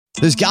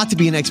There's got to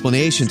be an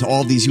explanation to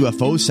all of these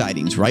UFO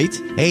sightings, right?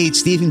 Hey,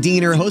 it's Stephen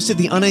Diener, host of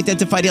the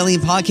Unidentified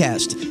Alien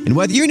Podcast. And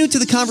whether you're new to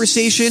the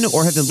conversation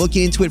or have been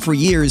looking into it for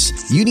years,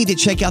 you need to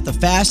check out the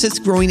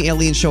fastest growing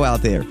alien show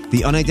out there,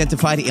 the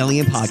Unidentified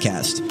Alien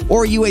Podcast,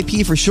 or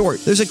UAP for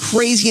short. There's a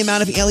crazy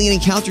amount of alien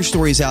encounter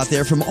stories out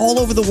there from all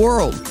over the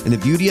world. And the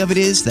beauty of it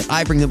is that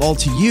I bring them all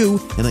to you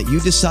and let you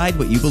decide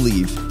what you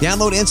believe.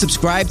 Download and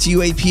subscribe to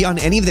UAP on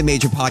any of the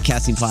major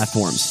podcasting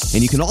platforms.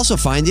 And you can also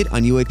find it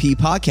on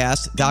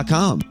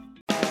UAPpodcast.com.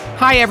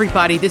 Hi,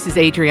 everybody. This is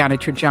Adriana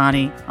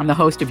Trajani. I'm the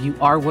host of You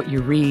Are What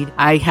You Read.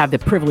 I have the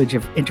privilege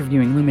of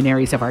interviewing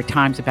luminaries of our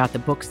times about the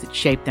books that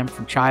shaped them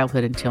from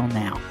childhood until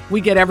now.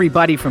 We get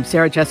everybody from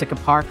Sarah Jessica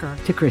Parker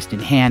to Kristen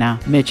Hanna,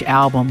 Mitch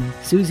Albom,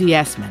 Susie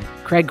Essman,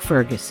 Craig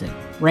Ferguson,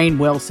 Rainn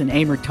Wilson,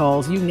 Amor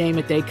Tolls, you name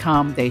it, they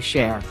come, they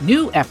share.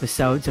 New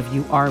episodes of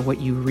You Are What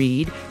You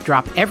Read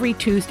drop every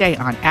Tuesday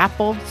on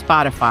Apple,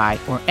 Spotify,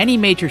 or any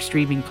major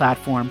streaming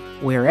platform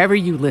wherever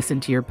you listen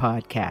to your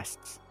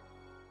podcasts.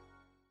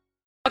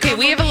 Okay,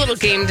 we have a little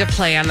game to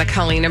play on the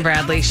Colleen and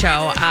Bradley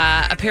show.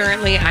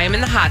 Apparently, I am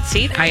in the hot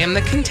seat. I am the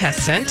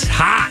contestant.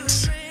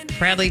 Hot.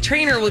 Bradley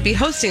Trainer will be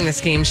hosting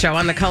this game show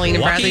on the Colleen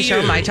and Bradley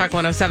show, My Talk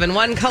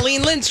 1071.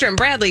 Colleen Lindstrom,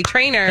 Bradley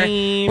Trainer.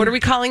 What are we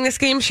calling this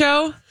game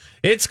show?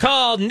 It's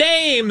called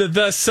Name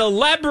the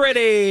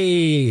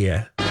Celebrity.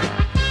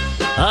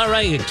 All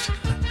right,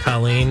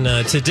 Colleen.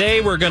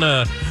 Today we're going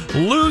to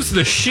lose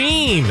the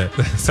sheen.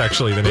 That's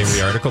actually the name of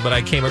the article that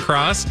I came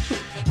across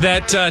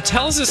that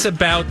tells us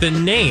about the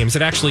names.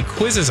 It actually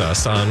quizzes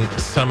us on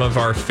some of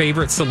our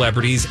favorite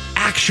celebrities'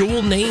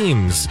 actual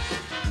names.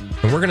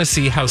 And we're going to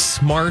see how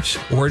smart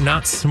or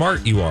not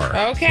smart you are.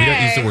 Okay. We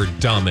don't use the word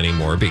dumb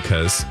anymore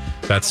because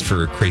that's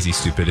for crazy,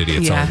 stupid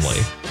idiots only.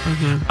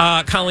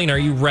 Mm-hmm. Colleen, are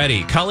you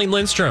ready? Colleen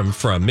Lindstrom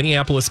from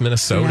Minneapolis,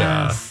 Minnesota.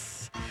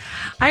 Yes.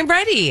 I'm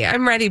ready.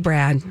 I'm ready,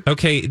 Brad.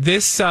 Okay,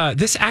 this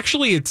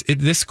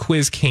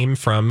quiz came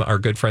from our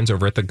good friends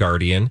over at The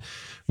Guardian,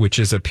 which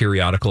is a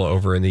periodical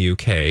over in the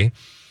UK.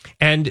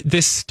 And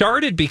this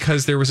started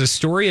because there was a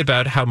story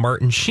about how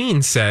Martin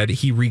Sheen said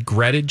he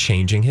regretted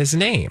changing his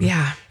name.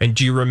 Yeah. And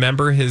do you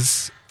remember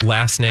his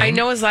last name? I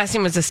know his last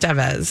name was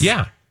Estevez.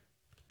 Yeah.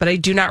 But I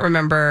do not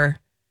remember.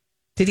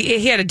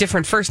 He had a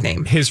different first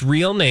name. His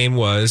real name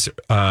was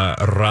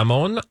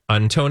Ramon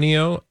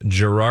Antonio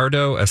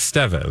Gerardo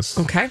Estevez.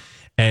 Okay.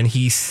 And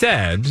he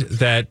said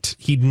that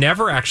he'd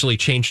never actually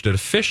changed it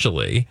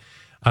officially.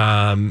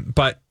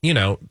 But, you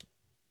know,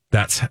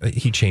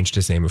 he changed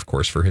his name, of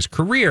course, for his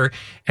career,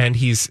 and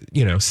he's,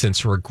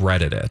 since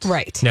regretted it.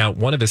 Right. Now,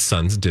 one of his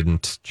sons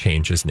didn't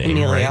change his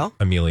name, right?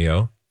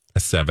 Emilio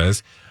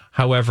Estevez.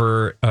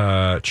 However,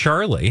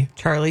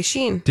 Charlie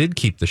Sheen did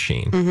keep the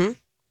Sheen. Mm-hmm.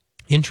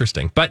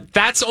 Interesting. But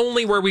that's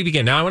only where we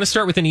begin. Now, I want to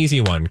start with an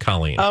easy one,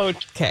 Colleen.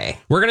 Okay.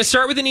 We're going to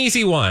start with an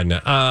easy one.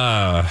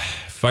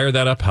 Fire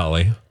that up,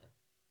 Holly.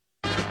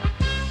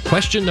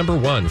 Question number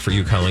 1 for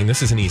you, Colleen.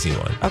 This is an easy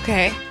one.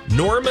 Okay.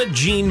 Norma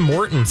Jean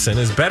Mortensen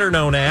is better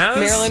known as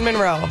Marilyn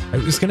Monroe.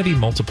 It was going to be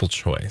multiple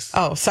choice.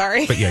 Oh,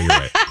 sorry. But yeah, you're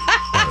right.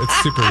 It's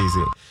super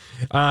easy.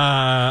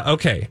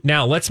 Okay,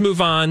 now let's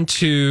move on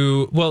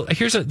to,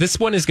 this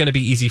one is going to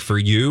be easy for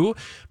you.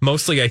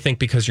 Mostly, I think,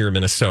 because you're a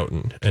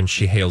Minnesotan and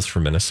she hails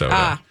from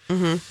Minnesota.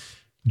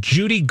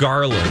 Judy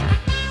Garland.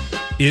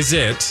 Is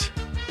it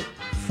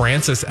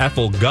Frances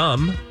Ethel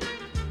Gum,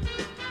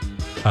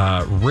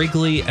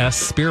 Wrigley S.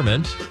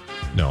 Spearmint?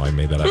 No, I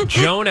made that up.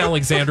 Joan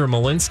Alexandra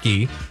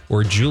Malinsky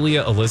or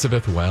Julia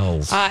Elizabeth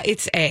Wells?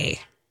 It's A.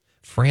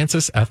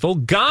 Frances Ethel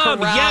Gum.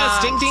 Correct.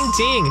 Yes, ding, ding,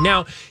 ding.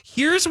 Now,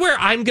 here's where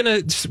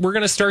we're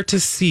gonna start to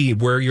see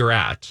where you're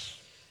at.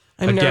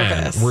 I'm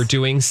nervous. We're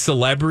doing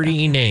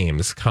celebrity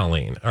names,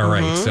 Colleen. All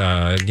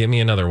right, give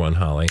me another one,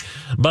 Holly.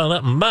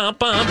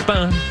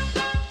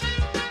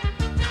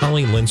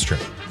 Colleen Lindstrom.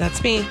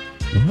 That's me.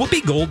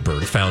 Whoopi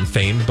Goldberg found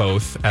fame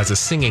both as a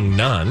singing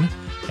nun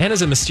and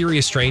as a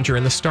mysterious stranger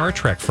in the Star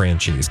Trek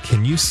franchise.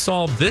 Can you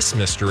solve this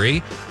mystery?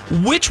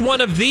 Which one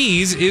of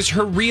these is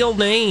her real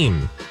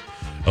name?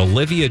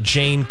 Olivia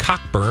Jane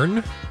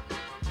Cockburn,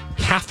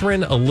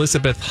 Catherine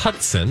Elizabeth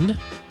Hudson,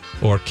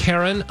 or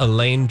Karen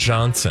Elaine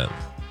Johnson?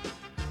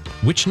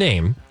 Which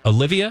name,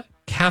 Olivia,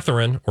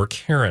 Catherine, or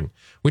Karen?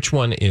 Which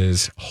one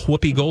is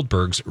Whoopi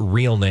Goldberg's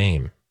real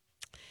name?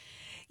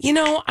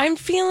 I'm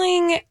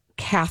feeling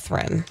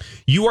Catherine.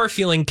 You are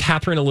feeling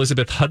Catherine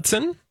Elizabeth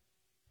Hudson?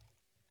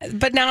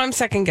 But now I'm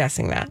second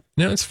guessing that.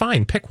 No, it's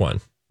fine. Pick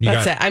one.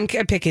 That's it. I'm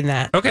picking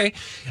that. Okay.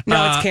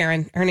 No, it's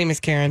Karen. Her name is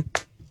Karen.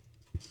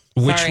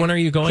 Which one are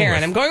you going Karen.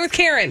 with? I'm going with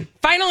Karen.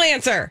 Final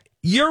answer.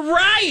 You're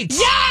right.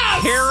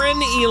 Yes!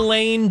 Karen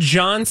Elaine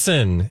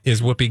Johnson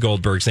is Whoopi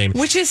Goldberg's name.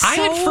 Which is I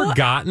had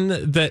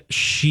forgotten that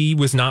she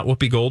was not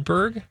Whoopi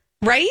Goldberg.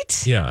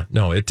 Right? Yeah.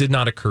 No, it did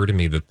not occur to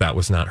me that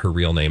was not her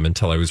real name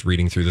until I was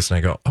reading through this and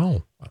I go,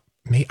 oh,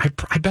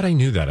 I bet I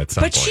knew that at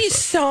some point. But she's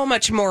so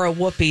much more a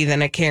Whoopi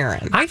than a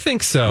Karen. I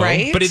think so.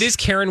 Right? But it is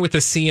Karen with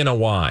a C and a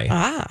Y.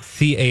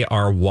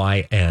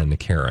 Caryn,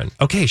 Karen.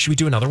 Okay, should we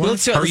do another one?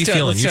 Let's do it. How are you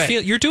feeling?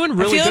 You're doing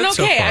really I'm feeling good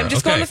so okay. far. I'm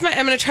just going with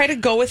I'm going to try to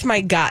go with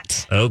my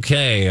gut.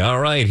 Okay, all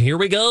right. Here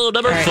we go.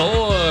 Number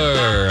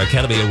 4.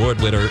 Academy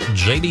Award winner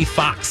Jamie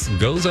Foxx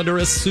goes under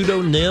a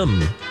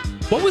pseudonym.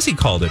 What was he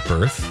called at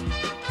birth,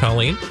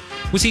 Colleen?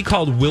 Was he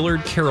called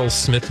Willard Carroll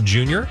Smith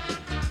Jr.,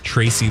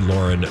 Tracy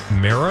Lauren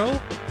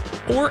Marrow,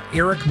 or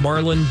Eric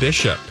Marlin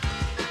Bishop?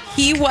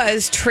 He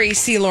was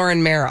Tracy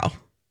Lauren Marrow.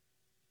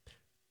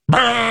 You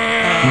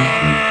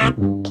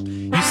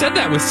said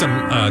that with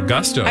some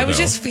gusto. I was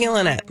just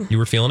feeling it. You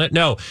were feeling it?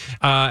 No.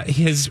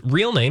 His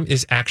real name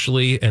is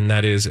actually, and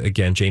that is,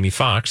 again, Jamie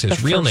Foxx.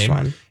 His real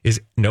name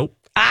is,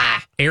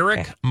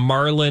 Eric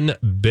Marlin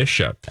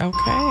Bishop.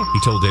 Okay. He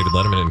told David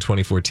Letterman in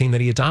 2014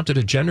 that he adopted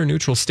a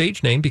gender-neutral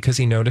stage name because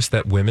he noticed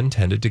that women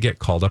tended to get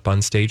called up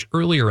on stage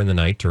earlier in the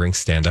night during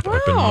stand-up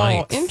open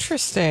mics. Oh,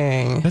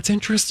 interesting. That's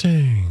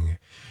interesting.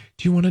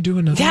 Do you want to do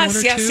another one or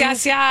two?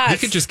 Yes. We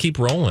could just keep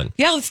rolling.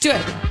 Yeah, let's do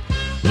it.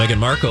 Meghan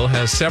Markle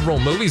has several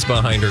movies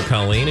behind her,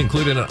 Colleen,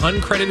 including an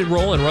uncredited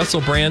role in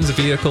Russell Brand's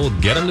vehicle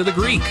Get Him to the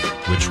Greek,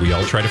 which we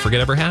all try to forget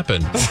ever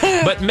happened.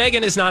 But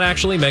Meghan is not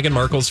actually Meghan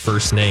Markle's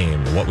first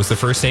name. What was the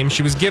first name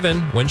she was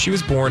given when she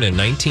was born in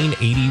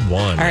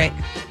 1981? All right.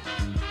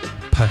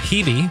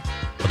 Pahidi,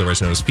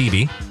 otherwise known as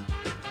Phoebe,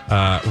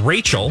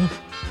 Rachel,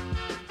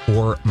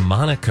 or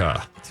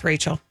Monica? It's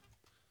Rachel.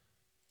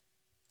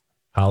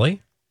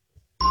 Holly?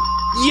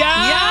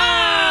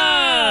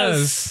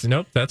 Yes!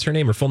 Nope, that's her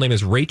name. Her full name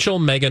is Rachel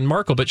Meghan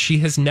Markle, but she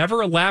has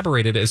never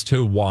elaborated as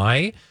to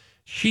why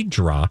she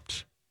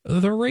dropped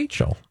the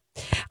Rachel.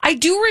 I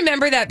do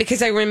remember that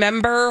because I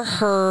remember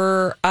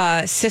her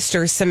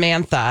sister,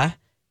 Samantha,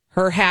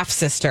 her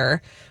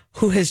half-sister,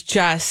 who has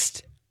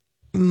just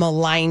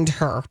maligned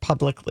her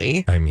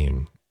publicly. I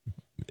mean,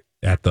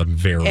 at the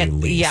very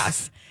least.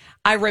 Yes.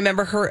 I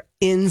remember her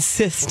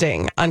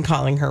insisting on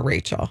calling her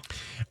Rachel.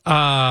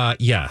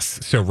 Yes.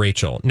 So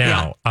Rachel.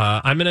 Now,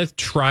 I'm going to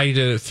try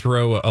to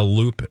throw a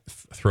loop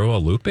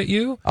at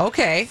you.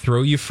 Okay.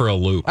 Throw you for a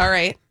loop. All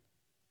right.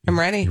 I'm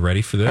ready. You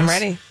ready for this? I'm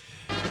ready.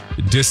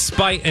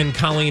 Despite, and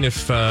Colleen,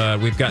 if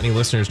we've got any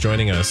listeners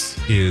joining us,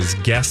 is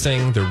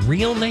guessing the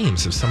real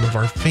names of some of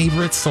our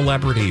favorite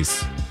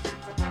celebrities.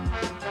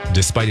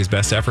 Despite his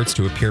best efforts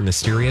to appear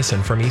mysterious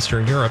and from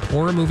Eastern Europe,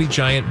 horror movie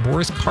giant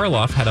Boris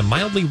Karloff had a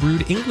mildly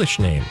rude English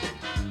name.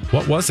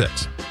 What was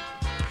it?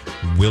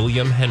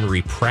 William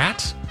Henry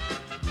Pratt,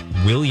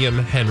 William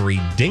Henry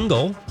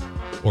Dingle,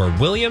 or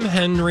William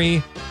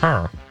Henry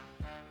Herr?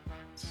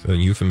 It's a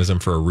euphemism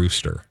for a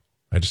rooster.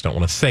 I just don't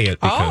want to say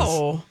it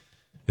because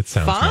it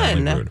sounds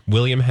mildly rude.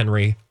 William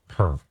Henry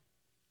Herr.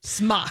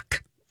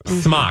 Smock.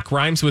 Smock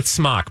rhymes with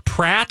smock.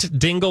 Pratt,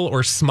 Dingle,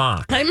 or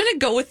Smock? I'm going to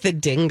go with the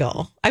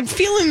Dingle. I'm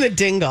feeling the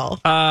Dingle.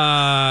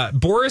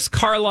 Boris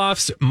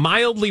Karloff's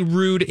mildly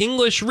rude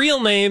English real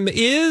name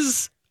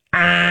is...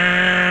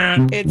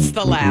 It's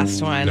the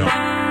last one. No.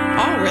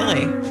 Oh,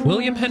 really?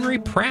 William Henry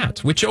Pratt,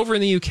 which over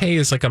in the UK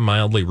is like a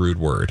mildly rude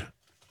word.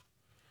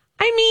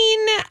 I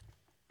mean,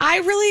 I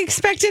really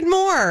expected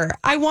more.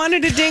 I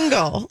wanted a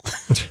Dingle.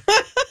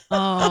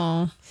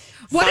 Oh.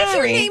 What if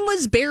your name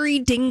was Barry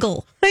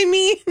Dingle? I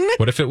mean...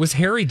 What if it was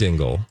Harry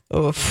Dingle?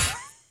 Oof.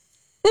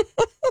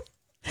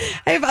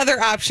 I have other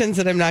options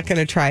that I'm not going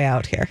to try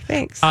out here.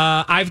 Thanks.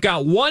 I've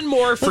got one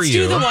more for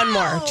you. Let's do the one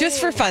more,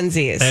 just for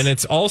funsies. And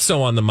it's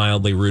also on the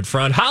mildly rude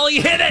front. Holly,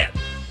 hit it!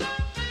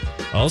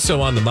 Also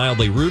on the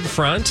mildly rude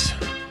front,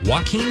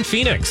 Joaquin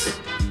Phoenix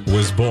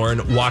was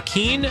born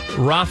Joaquin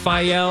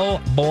Raphael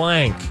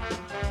Blank.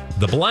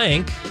 The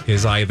blank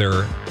is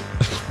either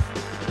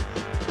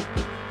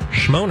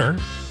Schmoner,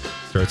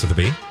 starts with a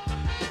B,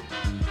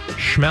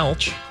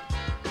 Schmelch,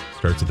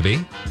 starts with a B,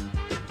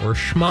 or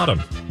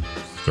Schmottom,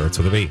 starts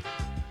with a B.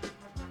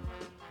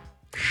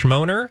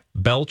 Schmoner,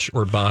 Belch,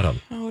 or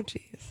Bottom? Oh,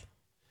 jeez.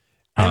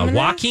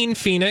 Joaquin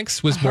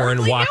Phoenix was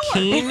born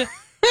Joaquin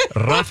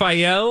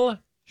Raphael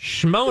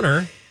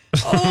Schmoner.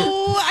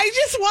 Oh, I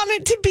just want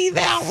it to be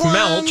that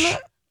one. Smelch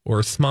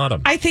or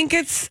Smottom? I think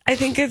it's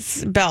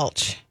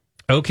Belch.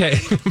 Okay,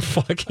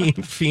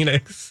 Joaquin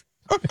Phoenix.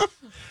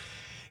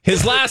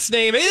 His last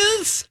name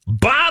is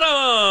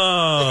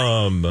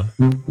Bottom.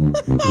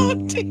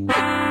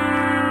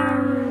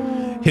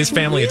 His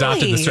family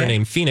adopted the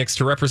surname Phoenix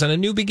to represent a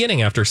new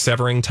beginning after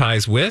severing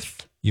ties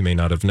with, you may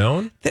not have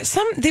known,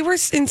 They were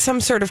in some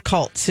sort of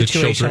cult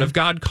situation. the Children of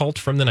God cult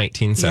from the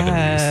 1970s.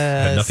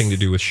 Had nothing to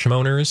do with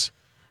Schmoners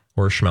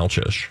or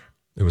Schmelchish.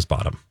 It was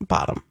Bottom.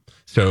 Bottom.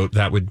 So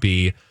that would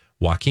be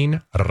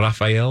Joaquin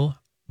Raphael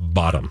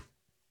Bottom.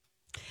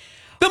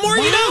 The more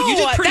you know. You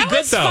did pretty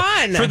good, though.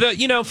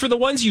 Fun. For the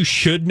ones you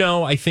should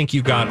know, I think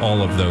you got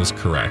all of those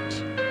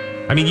correct.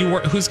 I mean,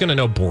 who's going to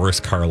know Boris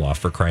Karloff,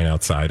 for crying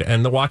outside?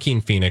 And the Joaquin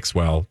Phoenix,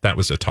 well, that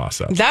was a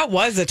toss-up. That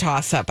was a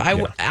toss-up.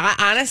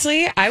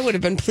 Honestly, I would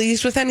have been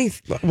pleased with any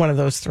one of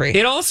those three.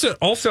 It also,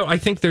 I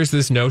think there's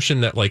this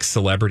notion that like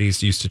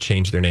celebrities used to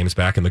change their names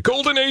back in the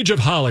golden age of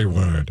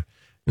Hollywood,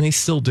 and they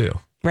still do.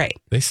 Right.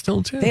 They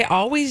still do. They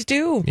always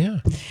do. Yeah.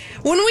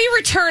 When we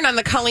return on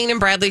the Colleen and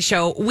Bradley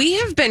show, we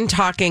have been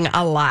talking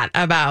a lot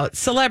about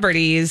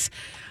celebrities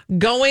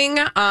going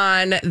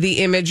on the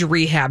Image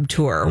Rehab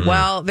tour.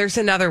 Well, there's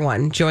another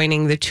one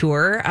joining the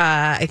tour.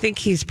 I think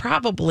he's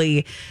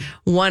probably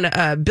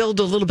billed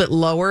a little bit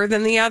lower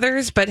than the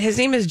others, but his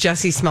name is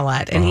Jussie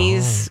Smollett, and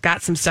he's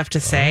got some stuff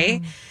to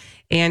say,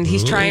 and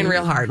he's trying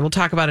real hard. We'll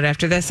talk about it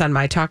after this on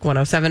My Talk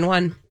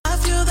 107.1.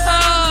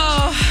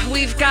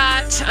 We've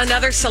got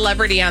another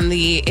celebrity on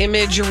the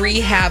Image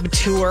Rehab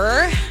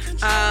tour.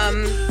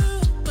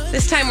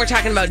 This time we're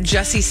talking about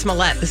Jussie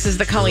Smollett. This is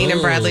the Colleen and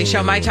Bradley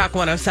show, My Talk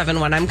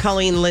 107.1. I'm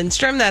Colleen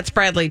Lindstrom. That's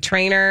Bradley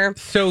Traynor.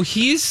 So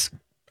he's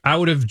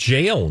out of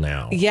jail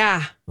now.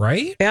 Yeah.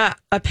 Right? Yeah.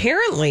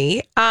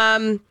 Apparently,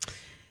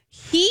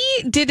 he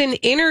did an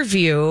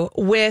interview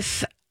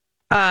with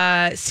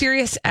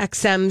Sirius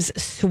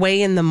XM's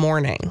Sway in the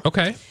Morning.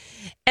 Okay.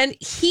 And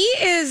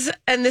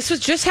this was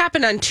just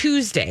happened on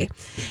Tuesday,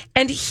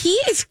 and he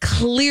is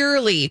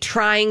clearly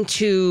trying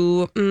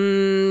to,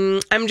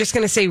 I'm just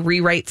going to say,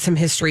 rewrite some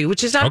history,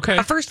 which is not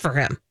a first for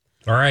him.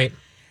 All right.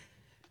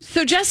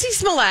 So Jussie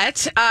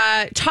Smollett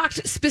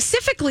talked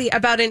specifically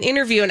about an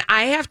interview, and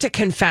I have to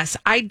confess,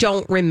 I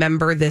don't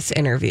remember this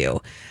interview.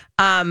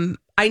 I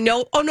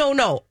know,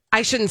 no,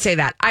 I shouldn't say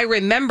that. I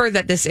remember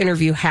that this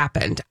interview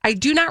happened. I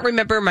do not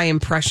remember my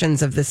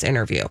impressions of this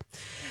interview.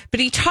 But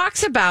he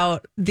talks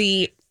about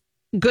the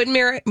Good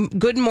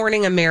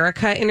Morning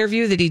America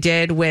interview that he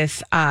did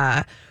with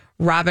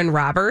Robin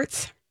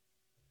Roberts.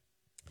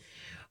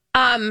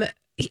 And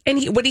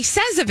what he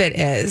says of it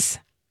is,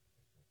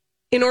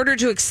 in order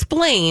to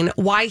explain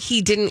why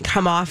he didn't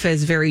come off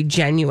as very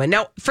genuine.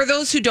 Now, for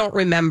those who don't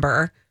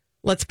remember,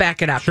 let's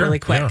back it up really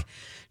quick. Yeah.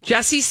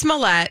 Jussie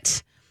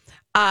Smollett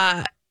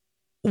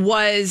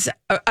was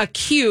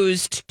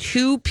accused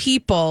 2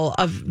 people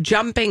of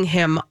jumping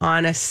him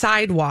on a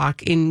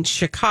sidewalk in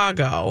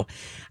Chicago,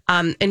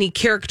 and he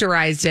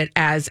characterized it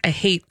as a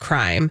hate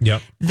crime.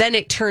 Yep. Then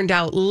it turned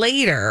out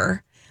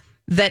later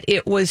that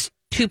it was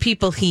 2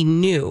 people he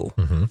knew,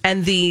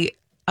 and the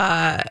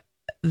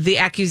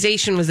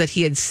accusation was that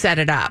he had set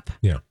it up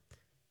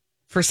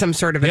for some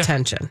sort of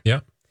attention. Yeah.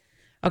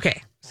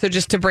 Okay, so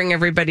just to bring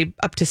everybody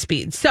up to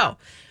speed. So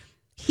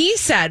he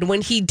said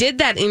when he did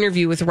that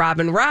interview with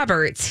Robin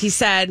Roberts, he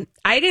said,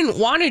 I didn't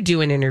want to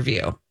do an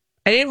interview.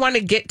 I didn't want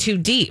to get too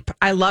deep.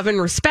 I love and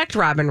respect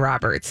Robin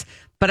Roberts,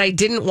 but I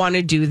didn't want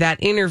to do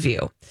that interview.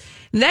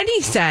 And then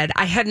he said,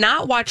 I had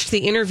not watched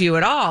the interview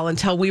at all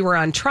until we were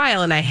on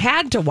trial, and I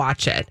had to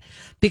watch it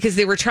because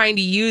they were trying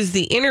to use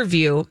the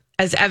interview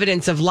as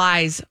evidence of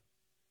lies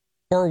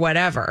or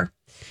whatever.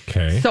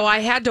 Okay. So I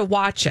had to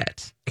watch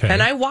it. Okay.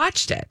 And I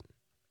watched it,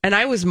 and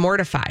I was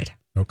mortified.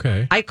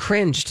 Okay. I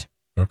cringed.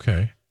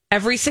 Okay.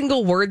 Every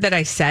single word that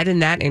I said in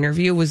that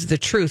interview was the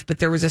truth, but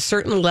there was a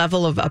certain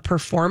level of a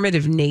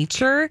performative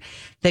nature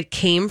that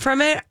came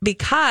from it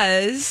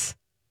because...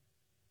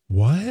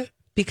 What?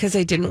 Because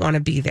I didn't want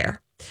to be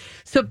there.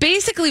 So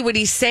basically what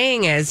he's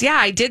saying is, yeah,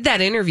 I did that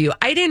interview.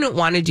 I didn't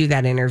want to do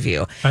that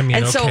interview. I mean,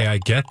 and okay, so I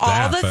get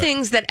that. All the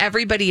things that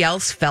everybody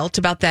else felt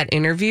about that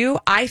interview,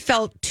 I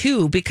felt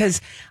too, because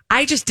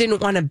I just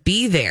didn't want to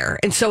be there.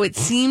 And so it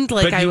seemed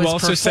like I was performing. But you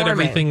also said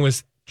everything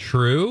was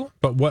true,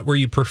 but what were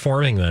you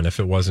performing then if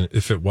it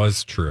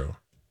was true?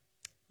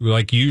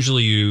 Like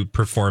usually you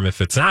perform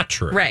if it's not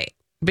true. Right.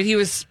 But he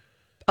was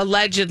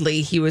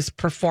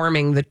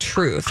performing the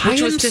truth.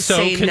 Which I was am to so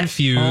say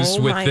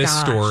confused with this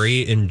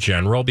story in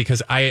general,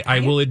 because I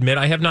will admit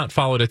I have not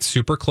followed it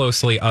super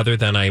closely, other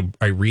than I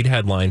read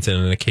headlines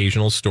and an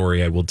occasional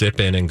story I will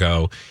dip in and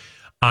go,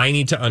 I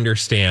need to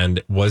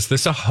understand, was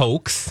this a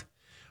hoax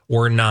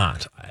or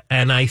not?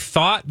 And I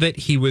thought that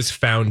he was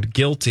found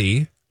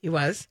guilty. He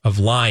was. Of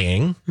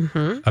lying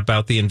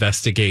about the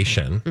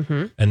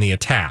investigation and the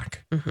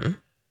attack.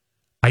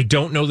 I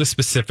don't know the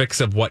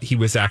specifics of what he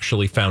was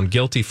actually found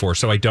guilty for,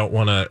 so I don't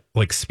want to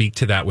speak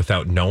to that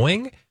without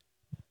knowing.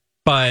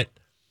 But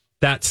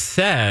that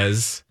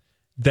says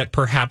that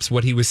perhaps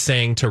what he was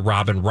saying to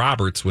Robin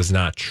Roberts was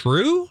not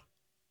true,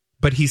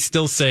 but he's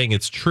still saying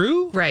it's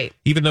true. Right.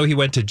 Even though he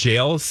went to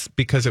jail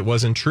because it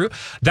wasn't true.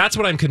 That's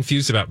what I'm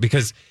confused about,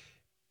 because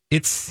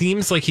it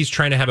seems like he's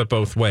trying to have it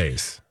both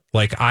ways.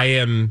 Like, I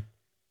am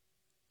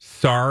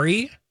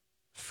sorry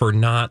for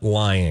not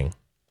lying.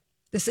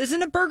 This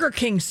isn't a Burger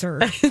King, sir.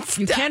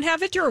 You can't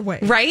have it your way.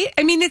 Right?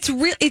 I mean,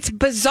 it's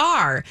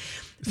bizarre.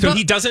 So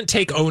he doesn't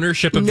take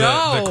ownership of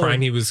the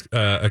crime he was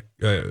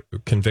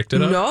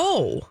convicted of?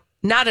 No,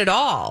 not at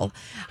all.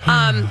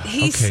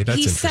 Okay,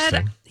 that's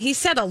interesting. He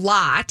said a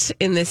lot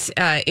in this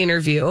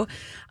interview.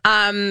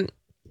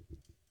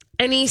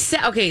 And he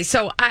said, okay,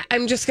 so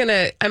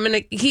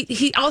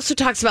he also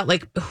talks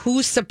about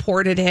who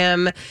supported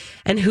him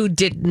and who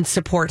didn't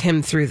support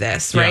him through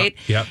this, right?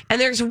 Yep. And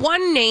there's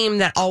one name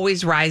that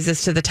always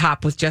rises to the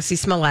top with Jussie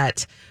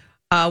Smollett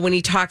when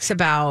he talks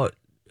about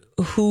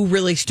who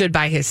really stood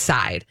by his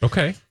side.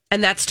 Okay.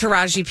 And that's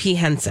Taraji P.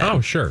 Henson.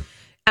 Oh, sure.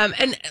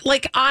 And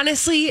like,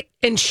 honestly,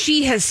 and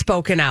she has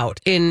spoken out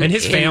and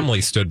his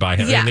family stood by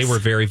him, Yes. and they were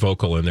very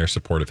vocal in their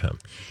support of him.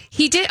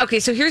 He did. Okay,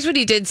 so here's what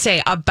he did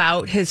say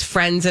about his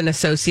friends and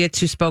associates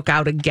who spoke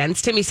out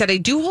against him. He said, I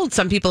do hold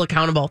some people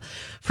accountable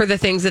for the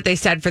things that they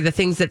said, for the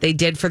things that they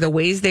did, for the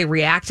ways they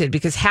reacted,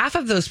 because half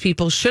of those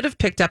people should have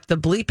picked up the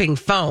bleeping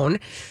phone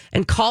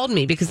and called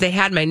me because they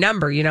had my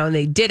number, and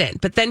they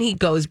didn't. But then he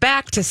goes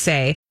back to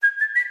say,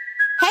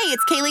 Hey,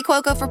 it's Kaylee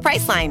Cuoco for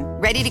Priceline.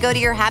 Ready to go to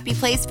your happy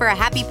place for a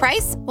happy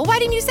price? Well, why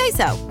didn't you say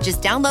so?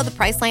 Just download the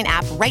Priceline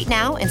app right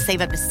now and save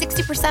up to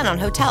 60% on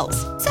hotels.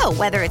 So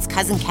whether it's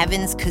Cousin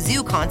Kevin's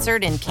Kazoo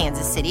Concert in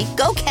Kansas City,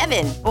 go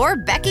Kevin, or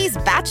Becky's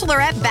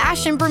Bachelorette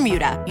Bash in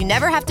Bermuda, you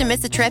never have to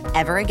miss a trip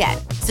ever again.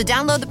 So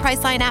download the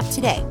Priceline app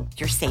today.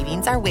 Your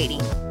savings are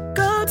waiting.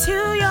 Go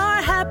to your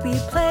happy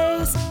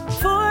place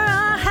for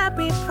a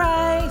happy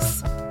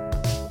price.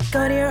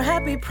 Go to your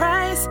happy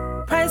price,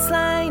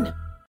 Priceline.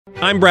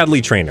 I'm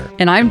Bradley Trainer.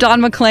 And I'm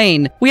Don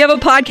McClain. We have a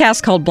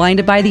podcast called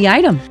Blinded by the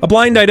Item. A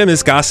blind item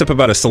is gossip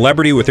about a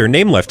celebrity with their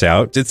name left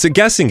out. It's a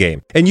guessing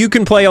game, and you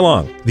can play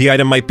along. The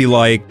item might be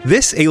like,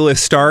 this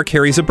A-list star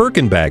carries a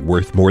Birkin bag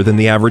worth more than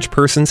the average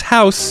person's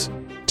house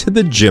to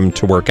the gym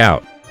to work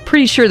out.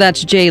 Pretty sure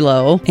that's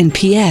J-Lo. And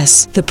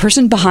P.S. the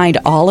person behind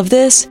all of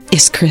this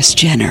is Kris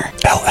Jenner,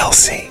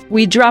 LLC.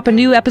 We drop a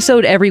new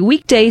episode every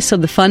weekday so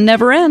the fun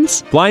never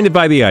ends. Blinded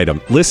by the Item.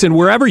 Listen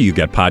wherever you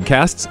get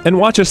podcasts and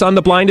watch us on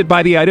the Blinded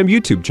by the Item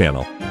YouTube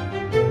channel.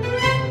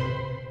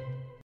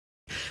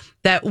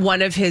 that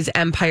one of his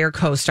Empire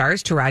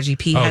co-stars, Taraji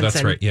P. Henson,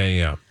 that's right.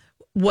 Yeah.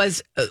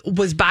 was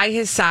by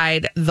his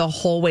side the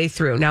whole way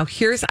through. Now,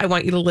 I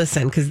want you to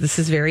listen because this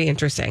is very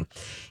interesting.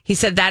 He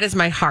said, that is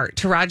my heart.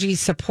 Taraji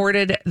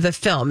supported the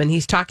film, and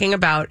he's talking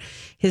about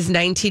his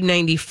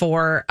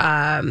 1994,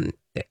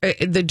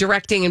 the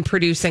directing and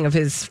producing of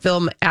his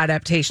film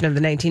adaptation of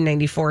the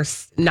 1994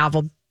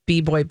 novel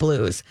B-Boy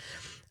Blues.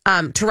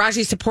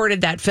 Taraji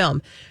supported that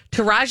film.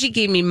 Taraji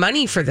gave me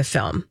money for the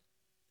film.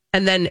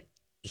 And then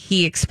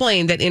he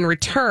explained that in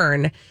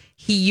return,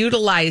 he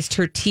utilized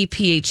her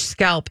TPH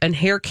scalp and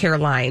hair care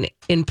line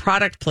in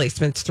product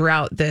placements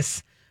throughout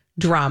this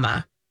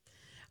drama.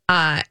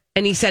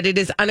 And he said, it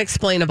is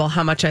unexplainable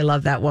how much I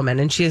love that woman.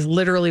 And she is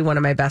literally one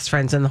of my best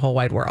friends in the whole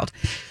wide world.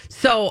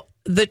 So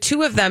the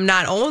two of them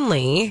not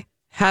only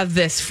have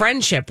this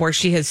friendship where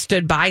she has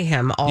stood by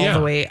him all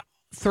the way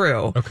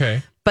through.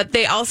 Okay. But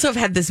they also have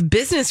had this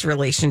business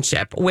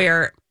relationship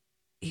where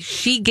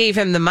she gave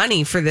him the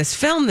money for this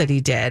film that he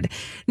did.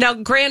 Now,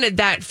 granted,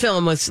 that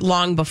film was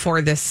long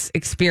before this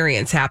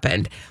experience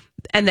happened.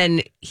 And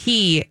then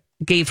he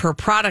gave her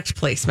product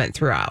placement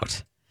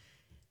throughout.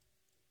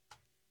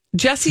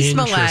 Jussie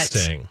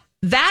Smollett,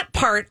 that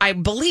part I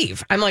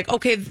believe. I'm like,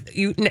 okay,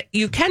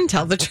 you can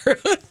tell the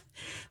truth.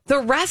 The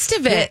rest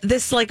of it,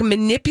 this like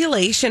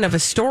manipulation of a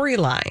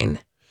storyline.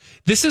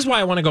 This is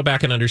why I want to go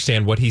back and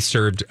understand what he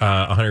served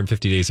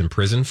 150 days in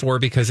prison for,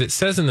 because it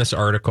says in this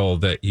article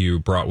that you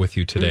brought with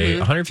you today,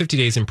 150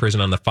 days in prison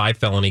on the 5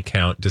 felony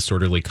count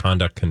disorderly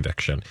conduct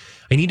conviction.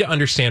 I need to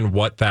understand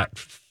what that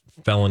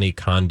felony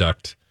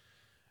conduct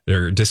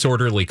or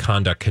disorderly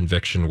conduct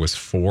conviction was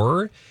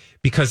for.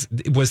 Because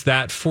was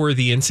that for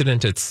the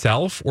incident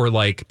itself, or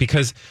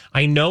because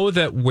I know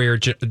that where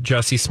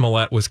Jussie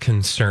Smollett was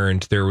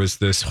concerned, there was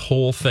this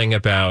whole thing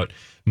about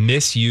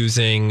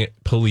misusing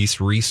police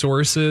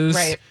resources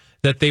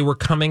that they were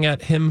coming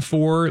at him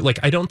for.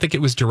 I don't think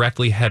it was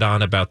directly head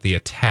on about the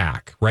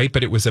attack, right?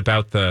 But it was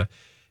about the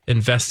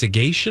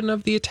investigation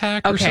of the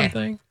attack or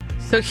something.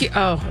 So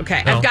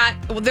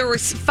there were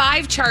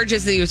 5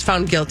 charges that he was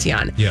found guilty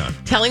on. Yeah.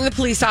 Telling the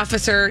police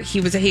officer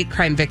he was a hate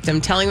crime victim,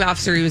 telling the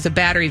officer he was a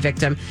battery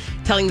victim,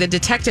 telling the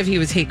detective he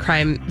was hate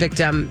crime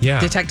victim. Yeah.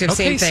 Detective,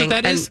 same thing.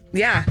 So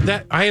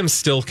that I am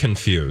still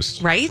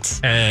confused. Right?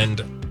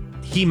 And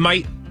he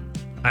might,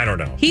 I don't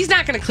know. He's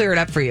not going to clear it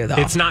up for you, though.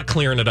 It's not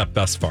clearing it up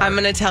thus far. I'm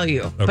going to tell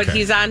you. Okay. But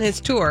he's on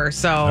his tour,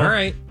 so all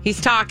right.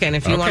 He's talking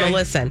if you want to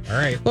listen. All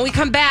right. When we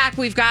come back,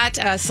 we've got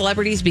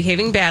celebrities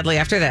behaving badly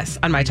after this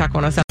on My Talk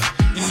 107.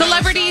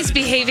 Celebrities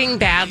behaving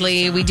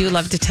badly. We do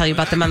love to tell you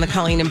about them on the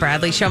Colleen and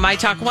Bradley Show. My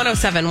Talk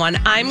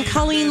 107.1. I'm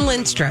Colleen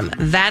Lindstrom.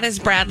 That is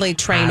Bradley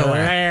Traynor.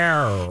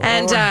 Hello.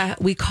 And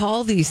we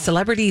call these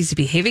celebrities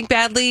behaving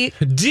badly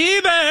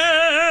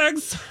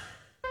D-bags.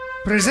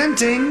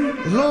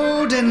 Presenting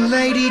Lord and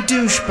Lady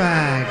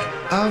Douchebag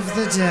of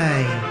the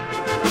Day.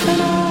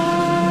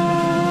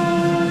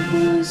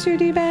 Who's your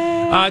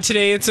D-bag?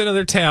 Today it's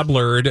another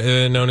tabloid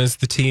known as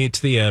the T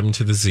to the M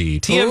to the Z.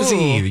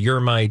 TMZ,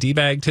 you're my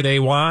D-bag today.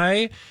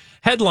 Why?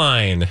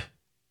 Headline,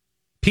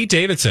 Pete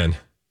Davidson.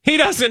 He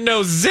doesn't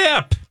know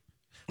zip.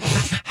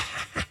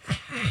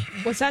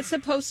 Was that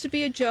supposed to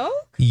be a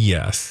joke?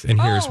 Yes, and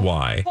here's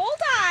why. Hold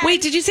on.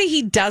 Wait, did you say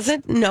he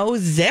doesn't know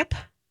zip?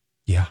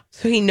 Yeah.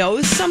 So he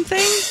knows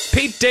something?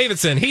 Pete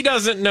Davidson, he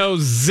doesn't know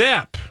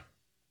zip.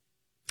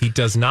 He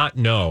does not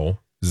know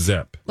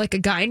zip. Like a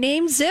guy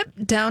named Zip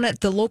down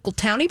at the local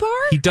townie bar?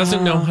 He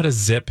doesn't know how to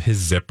zip his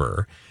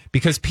zipper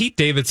Because Pete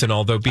Davidson,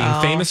 although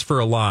being famous for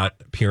a lot,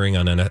 appearing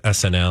on an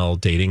SNL,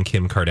 dating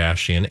Kim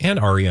Kardashian and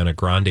Ariana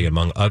Grande,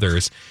 among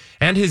others,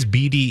 and his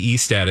BDE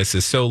status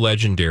is so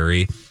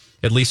legendary,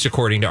 at least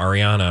according to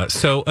Ariana.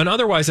 So an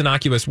otherwise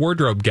innocuous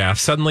wardrobe gaffe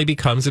suddenly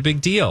becomes a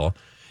big deal.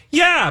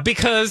 Yeah,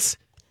 because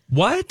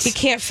what? He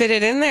can't fit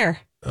it in there.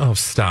 Oh,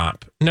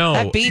 stop. No.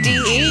 That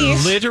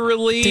BDE.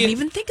 Literally. Didn't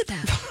even think of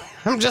that.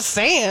 I'm just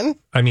saying.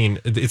 I mean,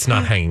 it's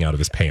not hanging out of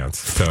his pants,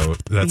 so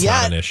that's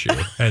not an issue.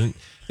 And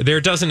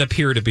there doesn't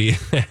appear to be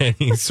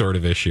any sort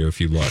of issue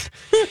if you look.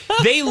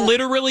 They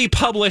literally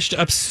published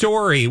a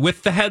story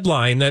with the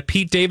headline that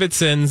Pete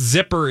Davidson's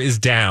zipper is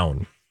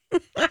down.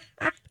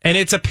 And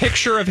it's a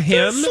picture of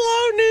him.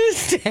 Slow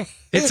news day.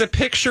 It's a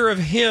picture of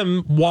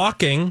him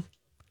walking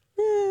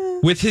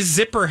with his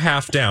zipper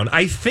half down.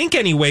 I think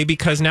anyway,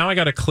 because now I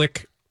got to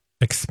click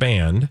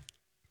expand.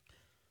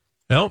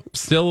 Nope,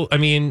 still, I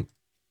mean,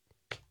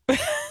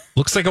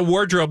 looks like a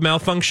wardrobe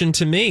malfunction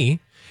to me.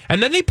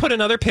 And then they put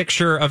another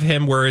picture of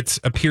him where it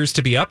appears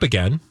to be up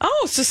again.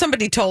 Oh, so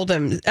somebody told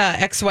him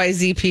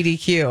XYZ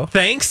PDQ.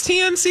 Thanks,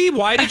 TMZ.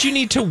 Why did you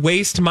need to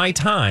waste my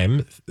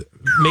time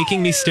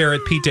making me stare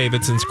at Pete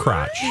Davidson's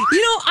crotch?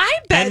 I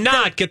bet. And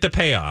not get the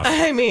payoff.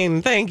 I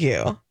mean, thank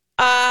you.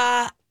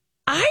 I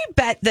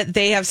bet that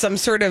they have some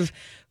sort of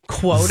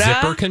quota.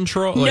 Zipper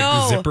control?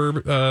 Like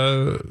zipper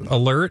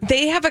alert?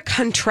 They have a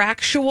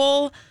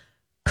contractual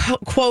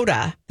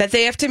quota that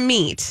they have to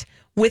meet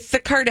with the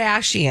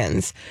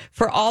Kardashians,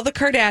 for all the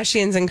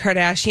Kardashians and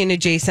Kardashian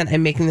adjacent,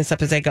 I'm making this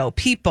up as I go,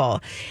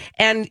 people.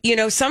 And,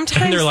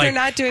 sometimes they're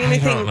not doing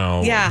anything. I don't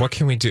know. Yeah. What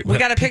can we do? We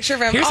got a picture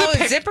of him. Here's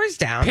his zipper's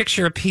down.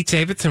 Picture of Pete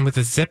Davidson with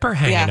a zipper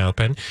hanging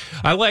open.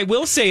 I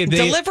will say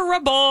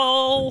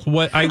deliverable.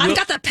 I've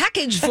got the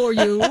package for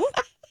you.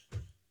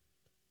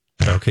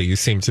 Okay, you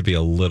seem to be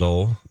a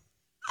little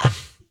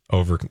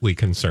overly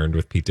concerned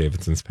with Pete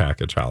Davidson's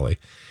package, Holly.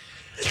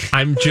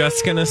 I'm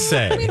just going to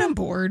say. I mean, I'm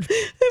bored.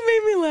 It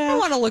made me laugh. I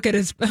want to look at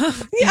his.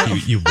 Yeah.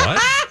 You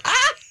what?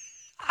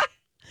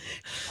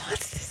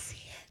 Wants to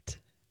see it.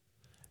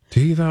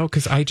 Do you, though?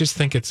 Because I just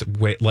think it's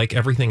like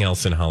everything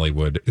else in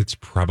Hollywood, it's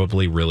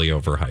probably really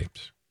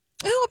overhyped.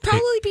 It'll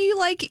probably be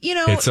like,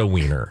 It's a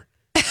wiener.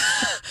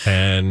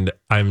 And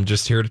I'm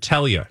just here to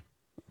tell you.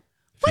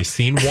 If you've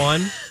seen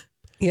one.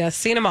 Yeah,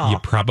 seen them all.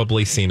 You've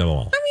probably seen them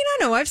all. I mean, I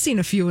know I've seen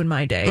a few in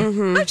my day.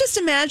 Mm-hmm. I'm just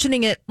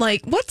imagining it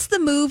like, what's the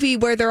movie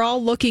where they're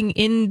all looking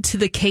into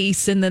the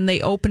case and then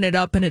they open it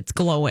up and it's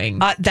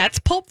glowing? That's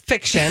Pulp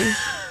Fiction.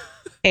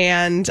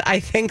 And I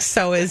think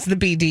so is the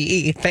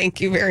BDE. Thank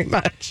you very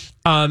much.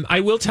 I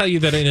will tell you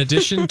that in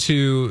addition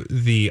to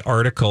the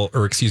article,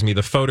 or excuse me,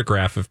 the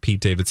photograph of Pete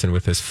Davidson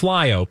with his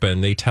fly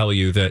open, they tell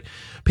you that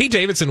Pete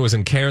Davidson was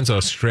in Cairns,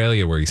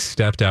 Australia, where he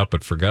stepped out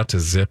but forgot to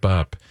zip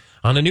up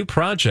on a new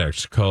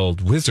project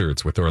called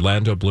Wizards with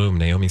Orlando Bloom,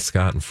 Naomi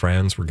Scott, and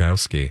Franz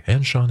Rogowski,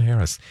 and Sean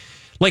Harris.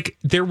 Like,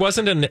 there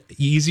wasn't an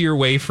easier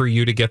way for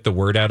you to get the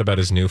word out about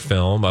his new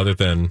film other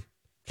than...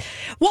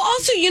 Well,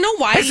 also, you know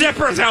why? His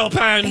zipper's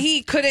open!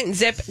 He couldn't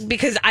zip,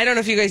 because I don't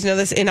know if you guys know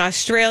this, in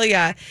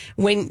Australia,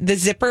 when the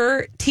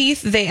zipper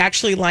teeth, they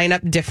actually line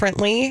up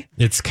differently.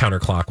 It's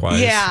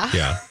counterclockwise.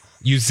 Yeah.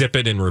 You zip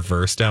it in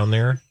reverse down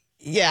there.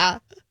 Yeah.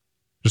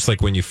 Just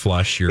like when you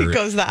flush, your it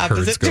goes the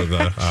opposite turds go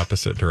the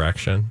opposite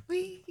direction.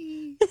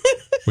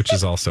 Which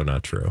is also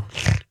not true.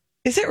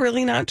 Is it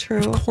really not true?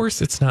 Of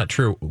course it's not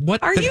true.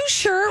 What are you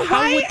sure?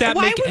 How would that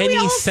make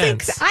any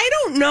sense? I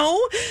don't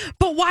know.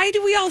 But why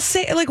do we all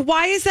say, like,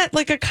 why is that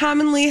like a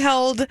commonly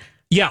held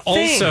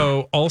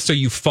thing? Also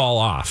you fall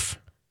off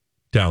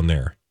down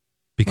there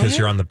because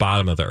you're on the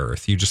bottom of the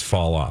earth. You just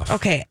fall off.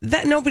 Okay.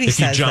 That nobody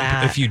says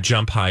that. If you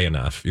jump high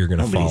enough, you're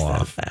going to fall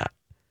off. That.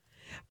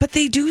 But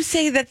they do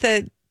say that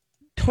the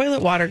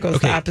toilet water goes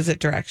the opposite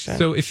direction.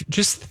 So if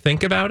just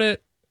think about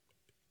it,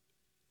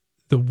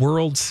 the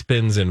world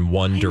spins in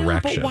one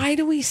direction. But why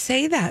do we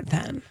say that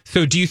then?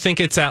 So do you think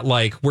it's at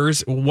like,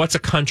 what's a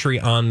country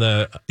on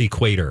the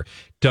equator?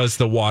 Does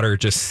the water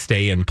just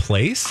stay in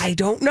place? I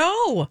don't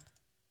know.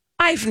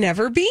 I've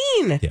never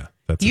been. Yeah,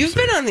 that's You've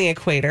absurd. been on the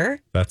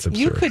equator. That's absurd.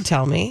 You could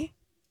tell me.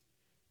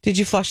 Did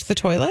you flush the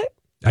toilet?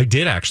 I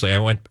did actually.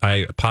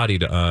 I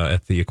pottied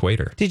at the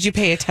equator. Did you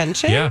pay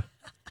attention? Yeah.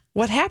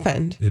 What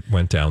happened? It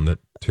went down the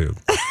tube.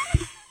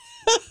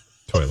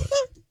 Toilet.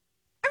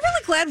 I'm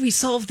really glad we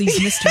solved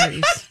these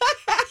mysteries.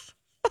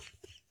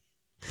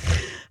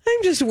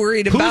 I'm just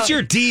worried about... Who's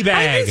your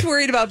D-bag? I'm just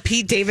worried about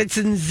Pete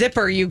Davidson's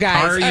zipper, you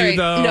guys. Are you,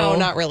 though? No,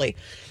 not really.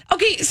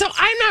 Okay, so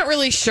I'm not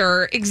really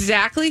sure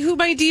exactly who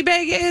my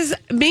D-bag is.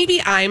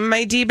 Maybe I'm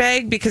my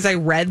D-bag because I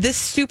read this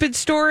stupid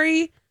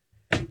story.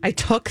 I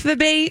took the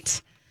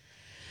bait.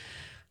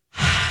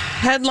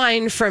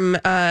 Headline from,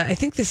 I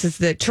think this is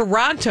the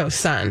Toronto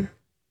Sun.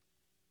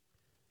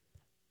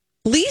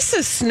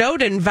 Lisa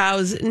Snowden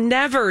vows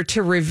never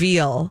to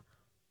reveal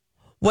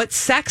what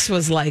sex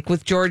was like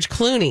with George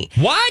Clooney.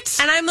 What?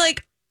 And I'm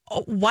like,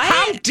 what?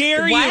 How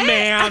dare you,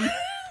 ma'am?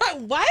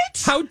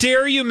 What? How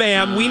dare you,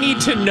 ma'am? We need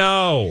to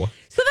know.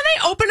 So then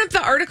I open up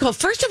the article.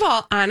 First of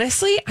all,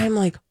 honestly, I'm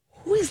like,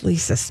 Who is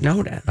Lisa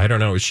Snowden? I don't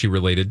know. Is she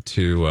related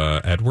to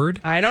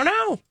Edward? I don't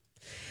know.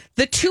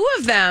 The two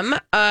of them,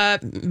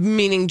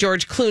 meaning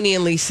George Clooney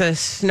and Lisa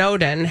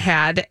Snowden,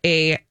 had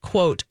a,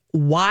 quote,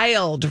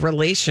 wild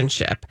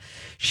relationship.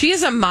 She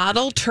is a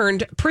model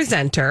turned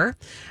presenter.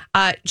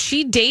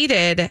 She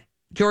dated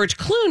George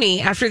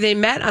Clooney after they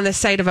met on the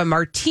site of a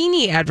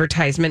martini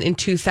advertisement in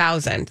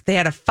 2000. They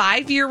had a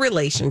 5-year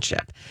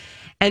relationship.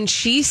 And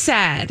she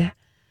said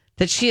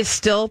that she is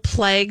still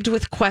plagued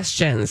with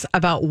questions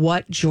about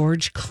what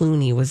George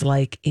Clooney was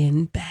like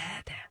in bed.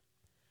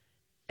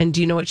 And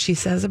do you know what she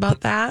says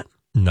about that?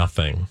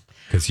 Nothing,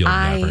 because you'll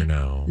never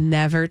know.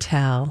 Never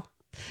tell.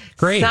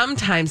 Great.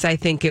 Sometimes I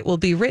think it will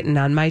be written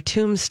on my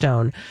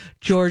tombstone.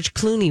 George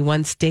Clooney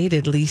once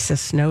dated Lisa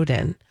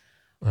Snowden.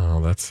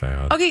 Oh, that's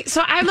sad. Okay,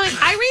 so I'm like,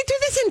 I read through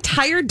this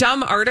entire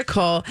dumb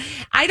article.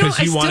 I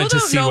still wanted to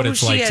don't see know what who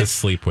it's she like is. to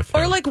sleep with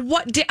Or him. like,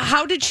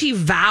 how did she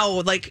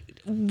vow? Like,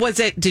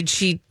 did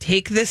she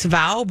take this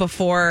vow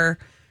before,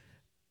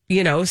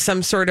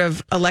 some sort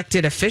of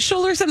elected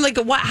official or something?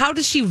 Like, how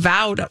does she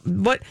vow to,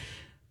 what?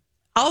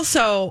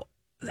 Also,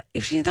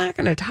 if she's not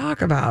going to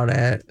talk about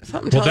it,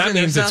 something tells me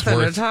there's nothing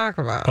to talk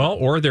about. Well,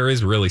 or there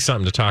is really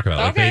something to talk about.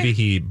 Like maybe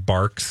he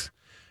barks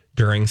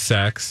during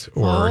sex,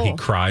 or he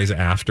cries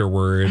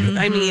afterward.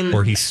 I mean,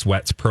 or he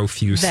sweats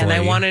profusely. Then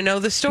I want to know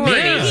the story.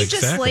 Yeah, He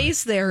just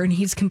lays there and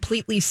he's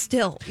completely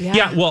still.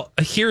 Yeah, well,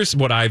 here's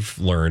what I've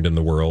learned in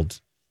the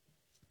world.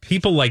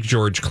 People like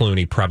George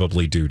Clooney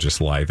probably do just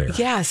lie there.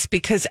 Yes,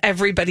 because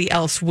everybody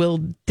else will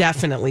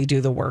definitely do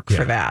the work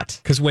for that.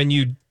 Because when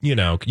you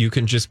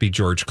can just be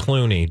George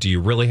Clooney. Do you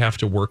really have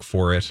to work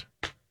for it?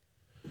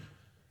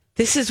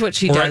 This is what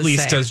she does. Or at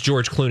least say. does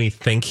George Clooney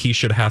think he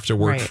should have to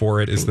work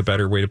for it is the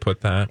better way to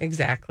put that.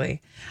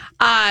 Exactly.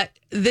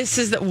 This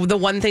is the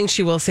one thing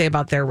she will say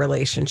about their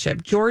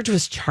relationship. George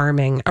was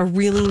charming, a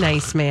really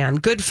nice man,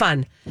 good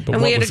fun. But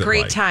and we had was a it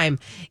great like? time.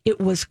 It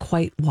was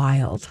quite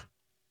wild.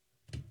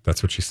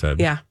 That's what she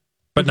said. Yeah.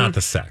 But not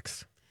the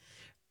sex.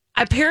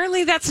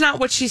 Apparently that's not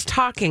what she's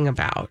talking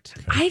about.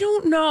 I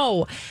don't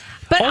know.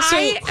 But also,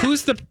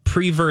 who's the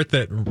prevert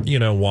that,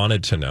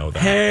 wanted to know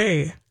that?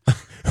 Hey.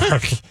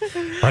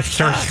 Let's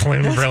George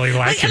Clooney really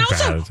like and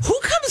also, who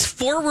comes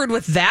forward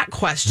with that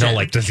question?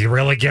 No, does he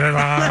really get it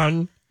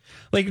on?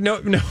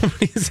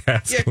 Nobody's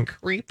asking. You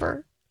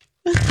creeper.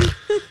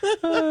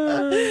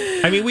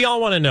 I mean, we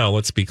all want to know.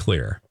 Let's be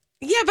clear.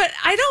 Yeah, but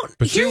I don't.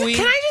 But Can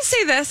I just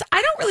say this?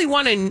 I don't really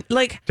want to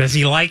Does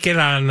he like it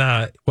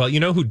on? Well, you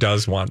know who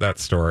does want that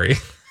story?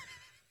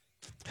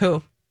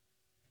 Who?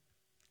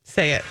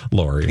 Say it.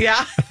 Lori.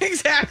 Yeah,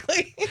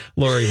 exactly.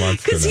 Lori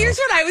wants to know. Because here's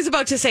what I was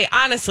about to say,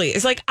 honestly,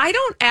 is I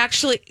don't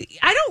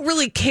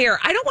really care.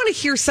 I don't want to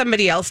hear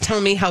somebody else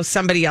tell me how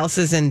somebody else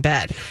is in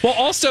bed. Well,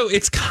 also,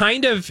 it's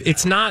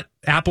not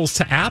apples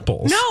to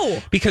apples.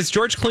 No. Because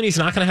George Clooney's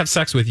not going to have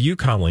sex with you,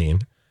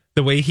 Colleen,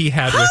 the way he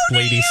had with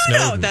Lady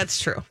Snowden. No,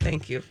 that's true.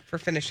 Thank you for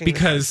finishing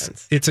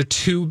because it's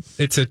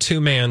a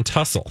two-man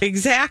tussle.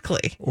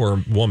 Exactly.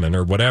 Or woman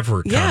or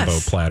whatever Yes. combo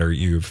platter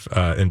you've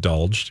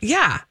indulged.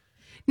 Yeah.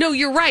 No,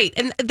 you're right.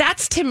 And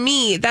to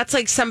me, that's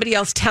like somebody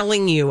else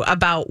telling you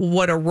about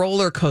what a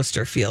roller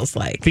coaster feels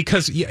like.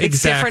 Because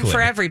it's different for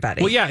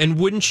everybody. Well, yeah. And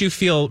wouldn't you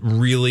feel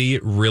really,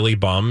 really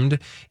bummed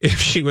if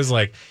she was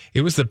like,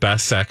 it was the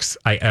best sex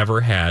I ever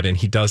had, and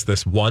he does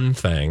this one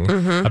thing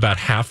about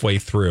halfway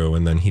through,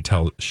 and then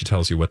she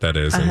tells you what that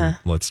is. And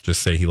let's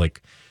just say he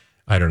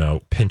I don't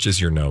know, pinches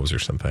your nose or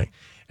something.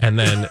 And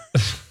then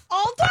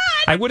all done.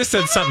 I would have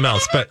said something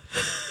else, but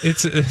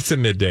it's a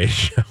midday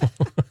show.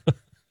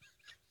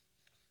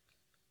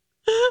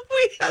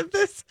 We had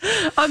this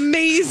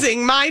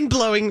amazing,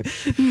 mind-blowing,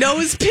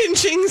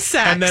 nose-pinching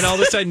sex. And then all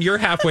of a sudden, you're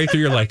halfway through,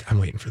 you're like, I'm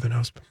waiting for the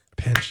nose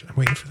pinch. I'm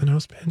waiting for the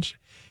nose pinch.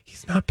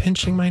 He's not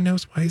pinching my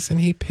nose. Why isn't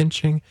he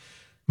pinching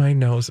my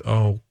nose?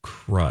 Oh,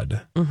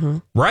 crud. Mm-hmm.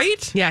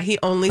 Right? Yeah, he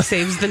only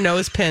saves the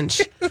nose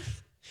pinch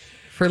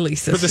for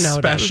Lisa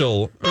Snowden.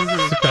 Special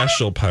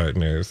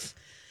partners.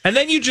 And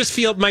then you just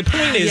feel, my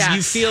point is, Yes.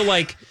 you feel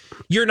like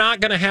you're not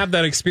going to have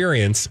that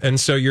experience. And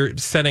so you're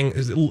setting,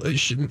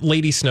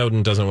 Lady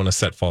Snowden doesn't want to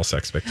set false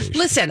expectations.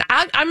 Listen,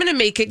 I'm going to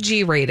make it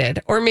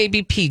G-rated or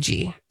maybe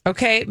PG,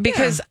 okay?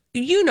 Because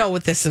you know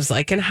what this is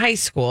like in high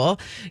school.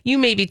 You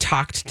maybe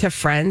talked to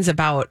friends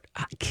about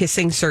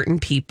kissing certain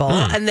people,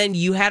 and then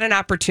you had an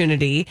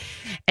opportunity,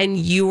 and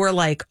you were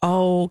like,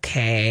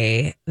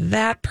 okay,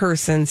 that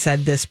person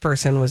said this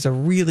person was a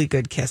really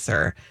good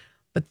kisser,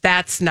 but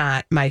that's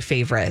not my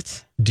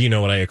favorite. Do you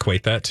know what I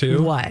equate that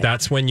to? What?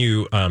 That's when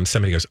you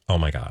somebody goes, oh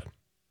my God,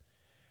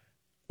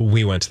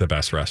 we went to the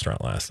best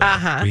restaurant last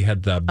night. We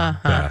had the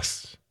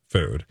best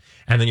food.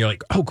 And then you're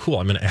like, oh, cool,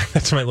 I'm going to add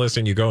that to my list.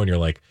 And you go and you're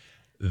like,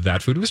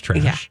 that food was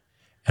trash. Yeah.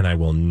 And I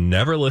will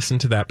never listen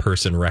to that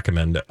person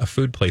recommend a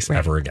food place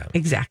ever again.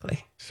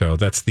 Exactly. So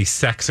that's the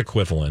sex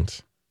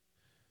equivalent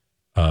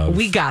of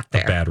we got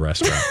there. A bad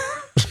restaurant.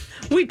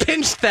 We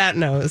pinched that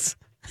nose.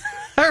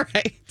 All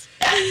right.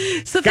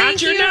 So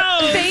Got your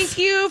nose. Thank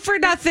you for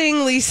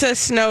nothing, Lisa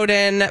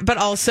Snowden. But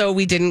also,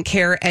 we didn't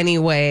care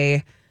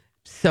anyway.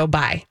 So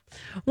bye.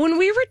 When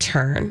we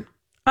return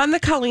On the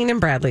Colleen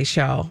and Bradley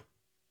show,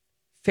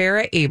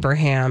 Farrah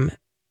Abraham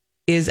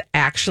is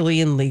actually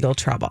in legal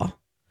trouble.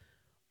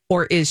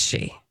 Or is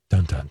she?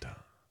 Dun, dun, dun.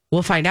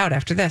 We'll find out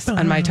after this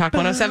on My Talk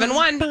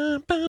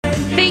 1071.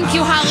 Thank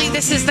you, Holly.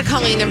 This is the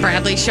Colleen and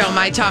Bradley show,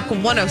 My Talk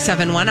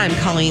 1071. I'm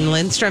Colleen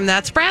Lindstrom.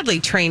 That's Bradley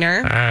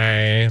Trainer.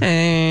 Hi.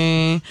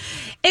 Hey.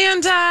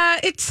 And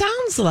it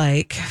sounds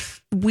like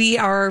we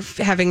are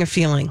having a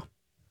feeling.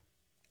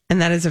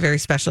 And that is a very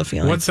special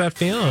feeling. What's that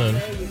feeling?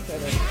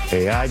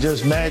 Hey, I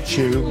just met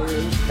you,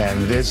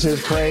 and this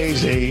is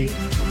crazy,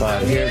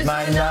 but here's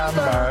my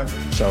number,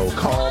 so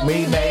call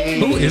me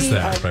maybe. Who is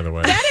that, by the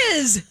way? That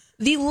is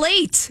the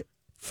late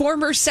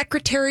former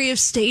Secretary of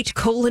State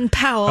Colin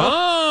Powell.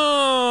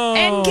 Oh!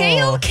 And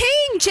Gayle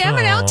King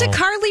jamming out to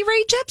Carly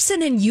Rae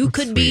Jepsen, and you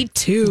could be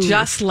too.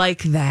 Just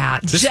like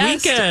that. This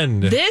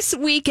weekend. This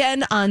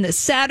weekend on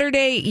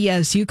Saturday,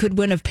 yes, you could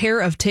win a pair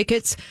of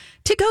tickets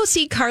to go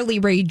see Carly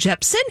Rae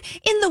Jepsen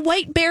in the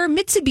White Bear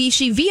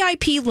Mitsubishi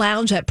VIP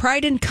Lounge at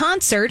Pride in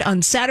Concert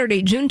on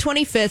Saturday, June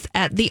 25th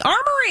at the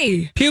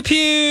Armory. Pew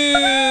pew.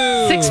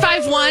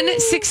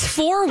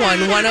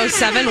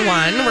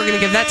 651-641-1071. We're going to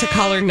give that to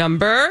caller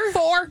number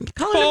 4.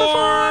 Caller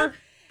number 4.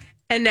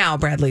 And now,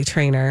 Bradley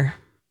Trainer,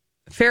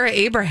 Farrah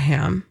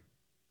Abraham.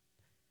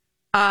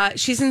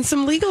 She's in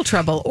some legal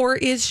trouble, or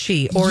is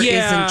she, or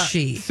isn't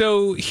she?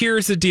 So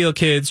here's the deal,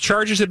 kids.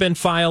 Charges have been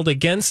filed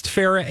against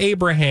Farrah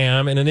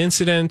Abraham in an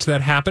incident that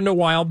happened a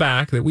while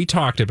back that we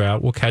talked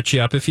about. We'll catch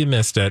you up if you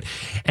missed it.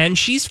 And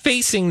she's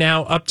facing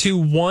now up to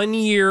 1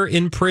 year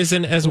in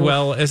prison as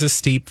well as a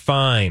steep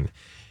fine.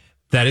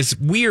 That is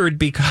weird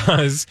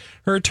because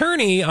her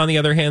attorney, on the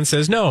other hand,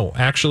 says no,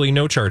 actually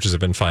no charges have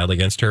been filed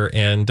against her,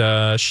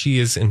 and she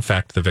is, in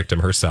fact, the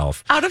victim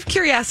herself. Out of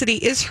curiosity,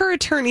 is her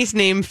attorney's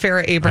name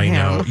Farrah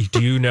Abraham? I know.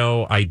 Do you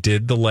know, I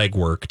did the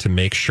legwork to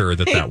make sure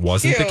that that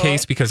wasn't the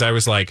case, because I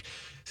was like,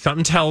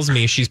 something tells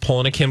me she's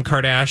pulling a Kim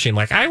Kardashian.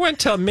 Like, I went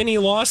to mini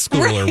law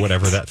school or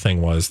whatever that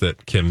thing was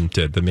that Kim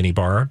did, the mini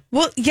bar.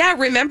 Well, yeah,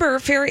 remember,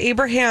 Farrah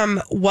Abraham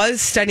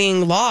was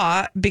studying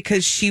law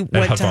because she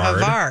went to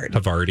Harvard.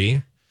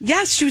 Havardi.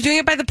 Yes, she was doing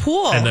it by the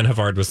pool. And then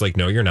Havard was like,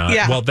 no, you're not.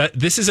 Yeah. Well,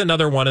 this is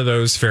another one of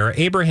those Farrah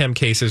Abraham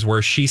cases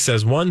where she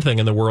says one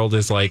thing and the world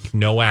is like,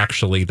 no,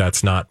 actually,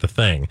 that's not the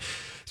thing.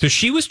 So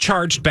she was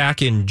charged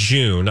back in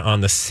June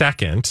on the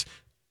 2nd.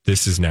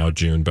 This is now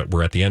June, but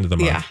we're at the end of the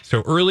month. Yeah.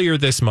 So earlier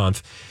this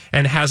month,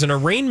 and has an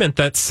arraignment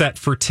that's set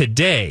for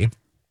today.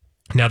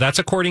 Now, that's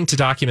according to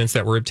documents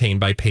that were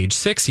obtained by Page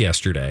Six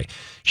yesterday.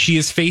 She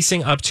is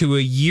facing up to a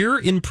year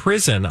in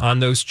prison on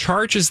those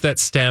charges that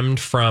stemmed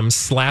from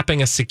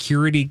slapping a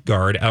security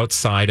guard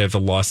outside of a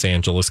Los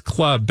Angeles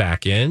club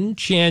back in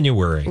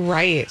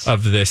January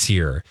of this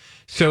year.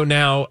 So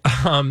now,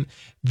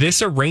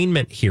 this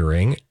arraignment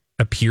hearing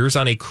appears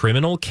on a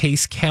criminal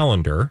case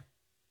calendar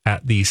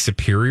at the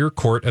Superior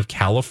Court of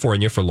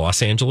California for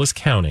Los Angeles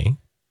County.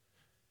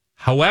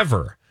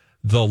 However,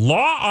 the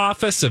law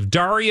office of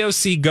Dario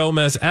C.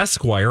 Gomez,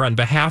 Esquire, on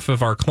behalf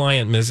of our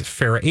client, Ms.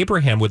 Farrah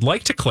Abraham, would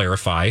like to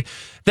clarify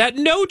that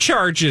no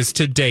charges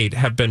to date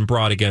have been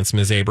brought against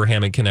Ms.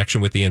 Abraham in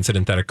connection with the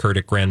incident that occurred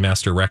at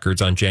Grandmaster Records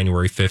on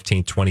January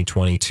 15,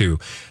 2022.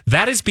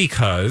 That is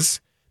because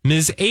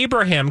Ms.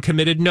 Abraham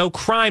committed no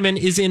crime and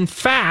is, in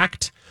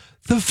fact,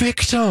 the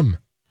victim.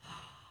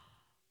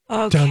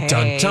 Okay. Dun,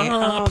 dun,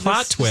 dun.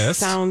 Plot twist.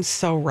 Sounds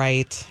so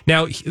right.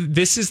 Now,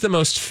 this is the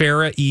most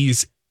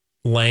Farrah-ese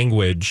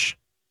language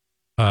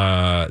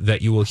that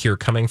you will hear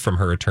coming from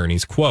her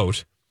attorneys.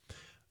 Quote,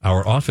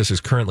 our office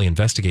is currently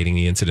investigating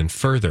the incident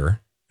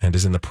further and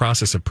is in the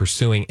process of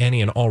pursuing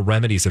any and all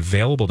remedies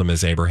available to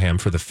Ms. Abraham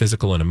for the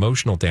physical and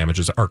emotional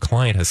damages our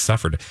client has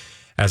suffered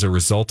as a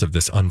result of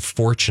this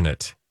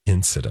unfortunate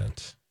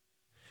incident.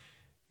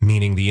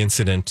 Meaning the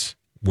incident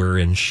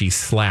wherein she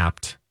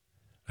slapped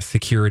a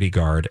security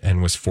guard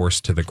and was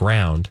forced to the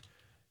ground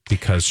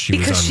because she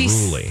was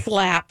unruly. She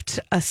slapped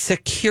a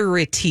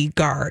security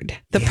guard,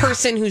 the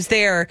person who's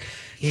there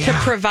to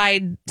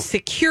provide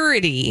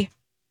security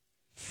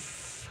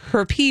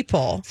for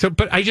people. So,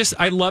 but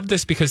I love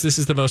this because this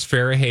is the most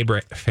Farrah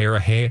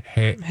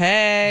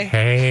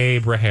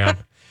Abraham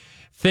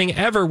thing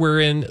ever.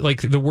 Wherein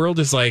like the world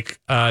is like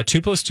 2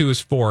 + 2 is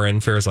 4,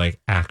 and Farrah's like,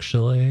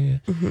 actually,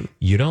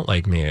 you don't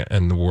like me,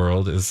 and the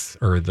world is,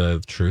 or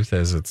the truth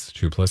is, it's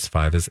 2 +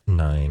 5 is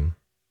 9.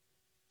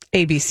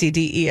 A, B, C,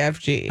 D, E,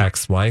 F, G.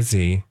 X, Y,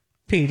 Z.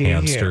 P, D,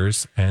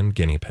 hamsters and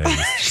guinea pigs.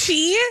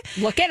 She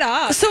look it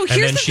up. So here's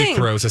and then the she thing.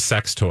 throws a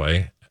sex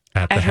toy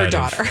at the head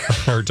of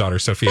her daughter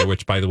Sophia,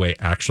 which, by the way,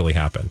 actually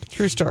happened.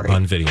 True story.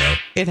 On video.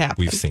 It happened.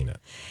 We've seen it.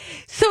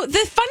 So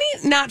the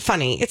funny, not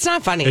funny. It's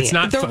not funny. It's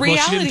not. The reality.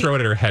 Well, she didn't throw it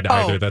at her head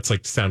either. That's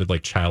like sounded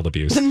like child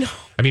abuse. No.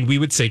 I mean, we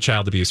would say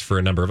child abuse for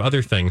a number of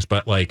other things,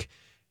 but like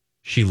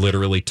she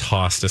literally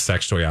tossed a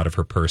sex toy out of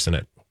her purse and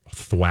it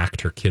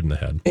thwacked her kid in the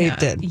head. It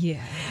did.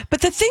 Yeah.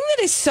 But the thing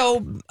that is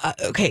so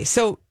okay.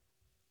 So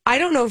I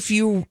don't know if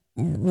you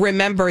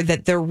remember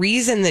that the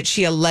reason that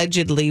she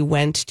allegedly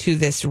went to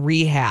this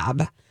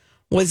rehab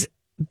was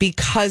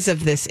because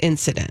of this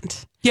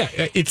incident. Yeah,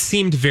 it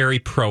seemed very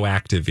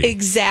proactive.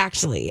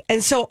 Exactly.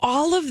 And so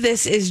all of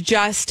this is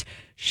just,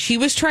 she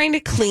was trying to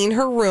clean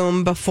her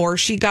room before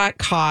she got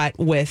caught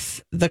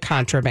with the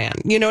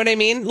contraband. You know what I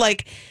mean?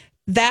 Like,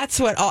 that's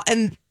what all,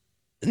 and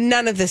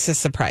none of this is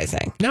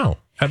surprising. No,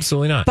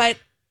 absolutely not. But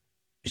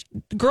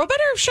girl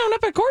better have shown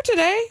up at court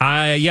today.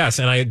 Yes,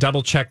 and I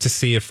double checked to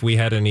see if we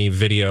had any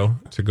video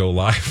to go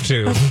live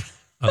to.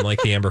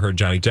 Unlike the Amber Heard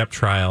Johnny Depp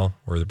trial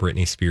or the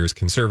Britney Spears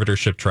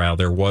conservatorship trial,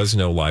 there was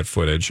no live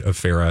footage of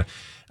Farrah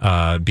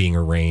being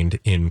arraigned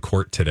in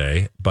court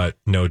today. But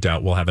no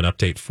doubt we'll have an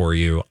update for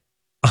you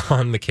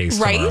on the case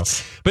tomorrow.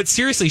 But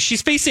seriously,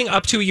 she's facing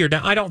up to a year.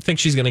 Now, I don't think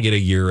she's going to get a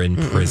year in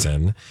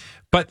prison.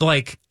 But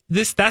like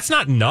that's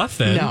not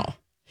nothing. No.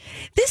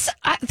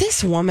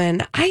 This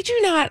woman, I do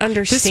not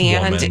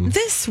understand.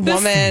 This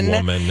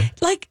woman,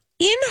 like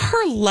in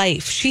her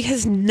life, she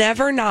has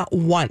never not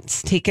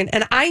once taken,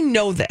 and I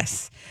know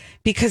this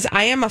because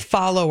I am a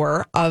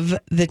follower of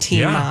the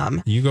Teen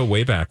Mom. You go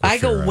way back. I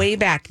go way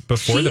back.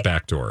 Before the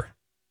back door.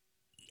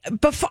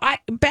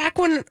 Back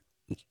when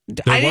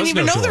I didn't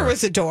even know there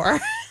was a door.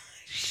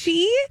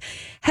 She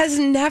has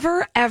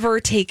never, ever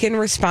taken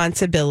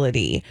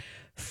responsibility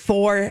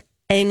for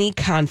any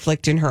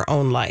conflict in her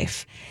own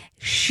life.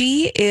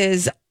 She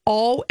is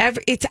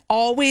it's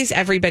always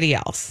everybody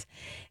else.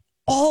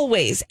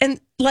 Always. And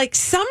like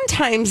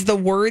sometimes the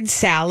word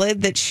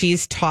salad that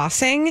she's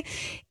tossing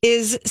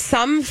is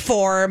some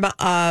form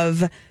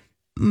of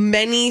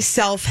many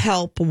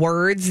self-help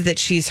words that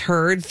she's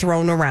heard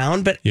thrown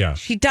around, but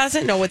she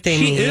doesn't know what they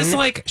mean.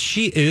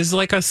 She is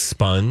like a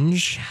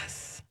sponge.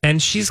 Yes.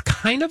 And she's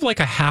kind of like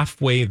a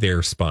halfway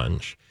there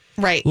sponge.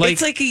 Right.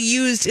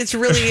 It's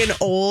really an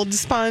old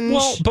sponge.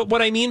 Well, but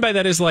what I mean by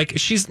that is like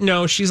she's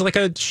like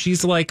a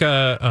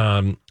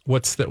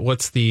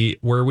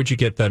where would you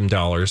get them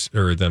dollars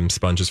or them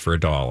sponges for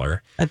 $1?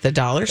 At the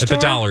dollar store? At the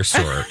dollar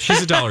store.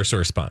 She's a dollar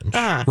store sponge.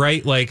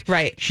 Right? Like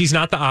she's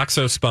not the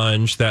OXO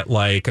sponge that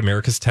like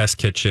America's Test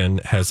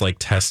Kitchen has like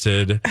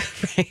tested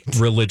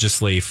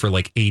religiously for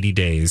like 80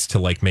 days to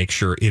like make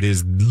sure it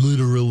is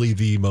literally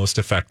the most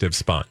effective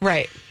sponge.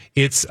 Right.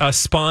 It's a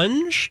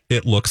sponge.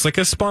 It looks like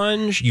a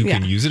sponge. You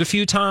can use it a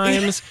few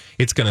times.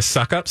 It's going to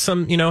suck up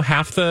some,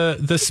 half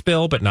the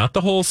spill, but not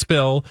the whole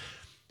spill.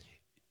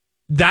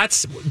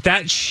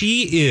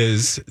 She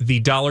is the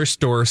dollar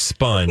store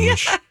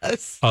sponge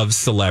of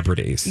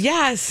celebrities.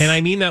 Yes. And I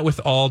mean that with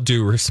all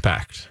due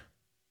respect.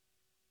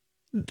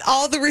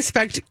 All the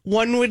respect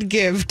one would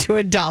give to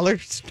a dollar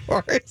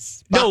store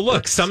sponge. No,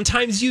 look,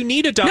 sometimes you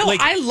need a dollar. No,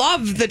 I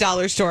love the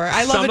dollar store.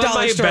 I love a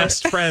dollar store. Some of my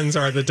best friends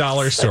are the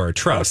dollar store.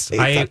 Trust.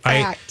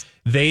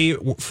 They,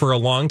 for a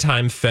long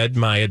time, fed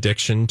my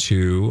addiction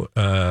to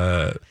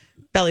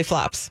belly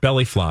flops.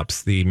 Belly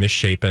flops, the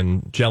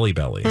misshapen Jelly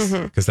Bellies,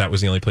 because that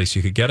was the only place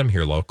you could get them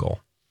here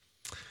local.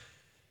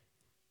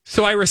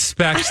 So I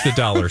respect the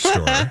dollar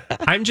store.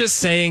 I'm just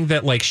saying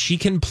that, like, she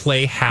can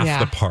play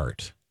half the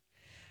part.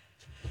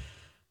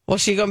 Well,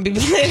 she gonna be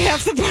playing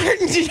half the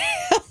part in jail.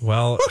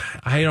 Well,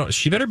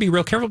 she better be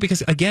real careful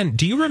because, again,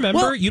 do you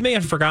remember? You may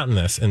have forgotten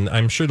this, and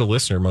I'm sure the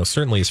listener most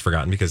certainly has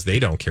forgotten because they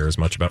don't care as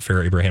much about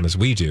Farrah Abraham as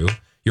we do.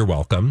 You're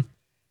welcome.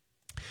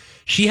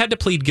 She had to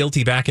plead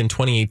guilty back in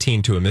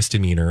 2018 to a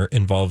misdemeanor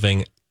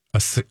involving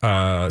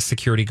a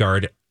security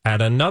guard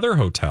at another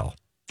hotel.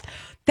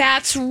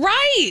 That's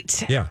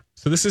right. Yeah.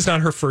 So this is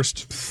not her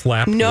first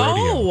slap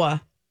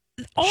rodeo.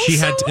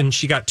 Also,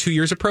 she got 2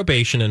 years of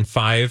probation and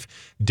 5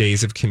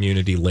 days of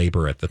community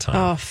labor at the time.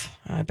 Oh,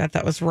 I bet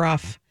that was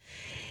rough.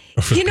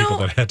 For the people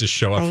that had to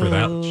show up for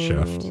that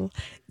shift.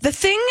 The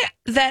thing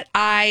that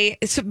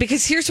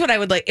because here's what I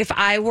would like if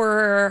I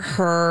were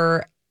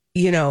her,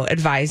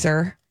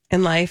 advisor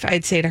in life,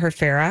 I'd say to her,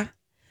 Farrah,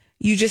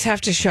 you just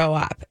have to show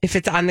up. If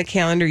it's on the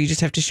calendar, you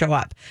just have to show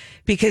up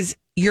because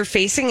you're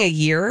facing a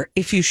year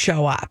if you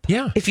show up.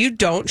 Yeah. If you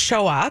don't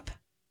show up,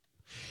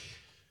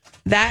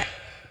 that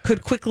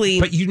could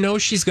quickly. But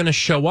she's going to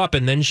show up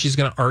and then she's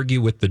going to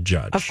argue with the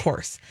judge. Of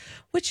course.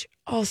 Which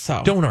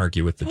also. Don't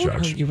argue with the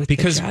judge.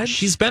 Because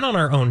she's been on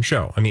our own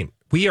show. I mean,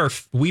 we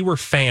were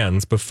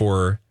fans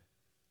before.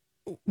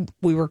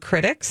 We were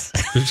critics?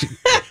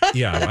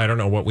 Yeah, I don't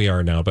know what we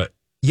are now, but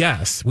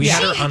yes, we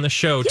had her on the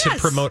show to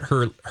promote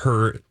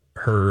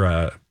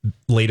her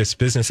latest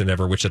business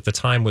endeavor, which at the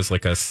time was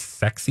like a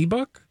sexy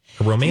book.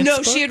 A romance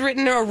book? She had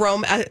written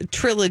a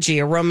trilogy,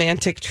 a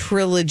romantic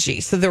trilogy.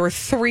 So there were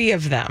 3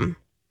 of them.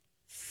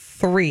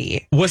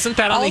 3. Wasn't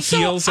that on the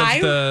heels of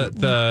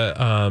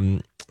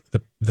the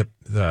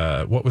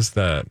what was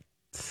the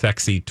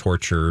sexy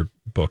torture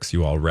books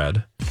you all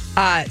read?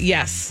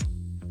 Yes.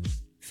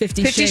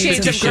 50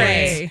 Shades of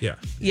Grey. Yeah.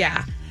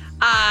 Yeah.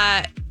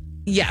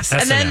 Yes.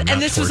 S&M,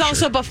 and this was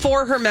also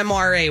before her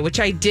memoir,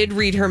 which I did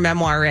read her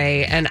memoir,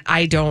 and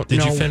I don't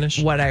know you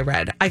finish? what I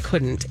read. I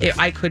couldn't.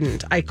 I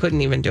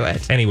couldn't even do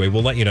it. Anyway,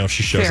 we'll let you know if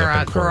she shows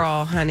up in court.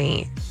 Girl,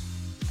 honey,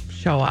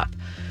 show up.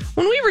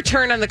 When we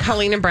return on the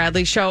Colleen and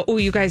Bradley show,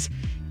 you guys,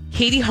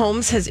 Katie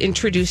Holmes has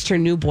introduced her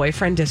new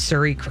boyfriend to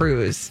Suri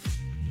Cruise.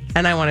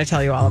 And I want to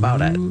tell you all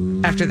about it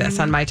after this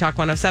on My Talk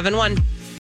 107.1.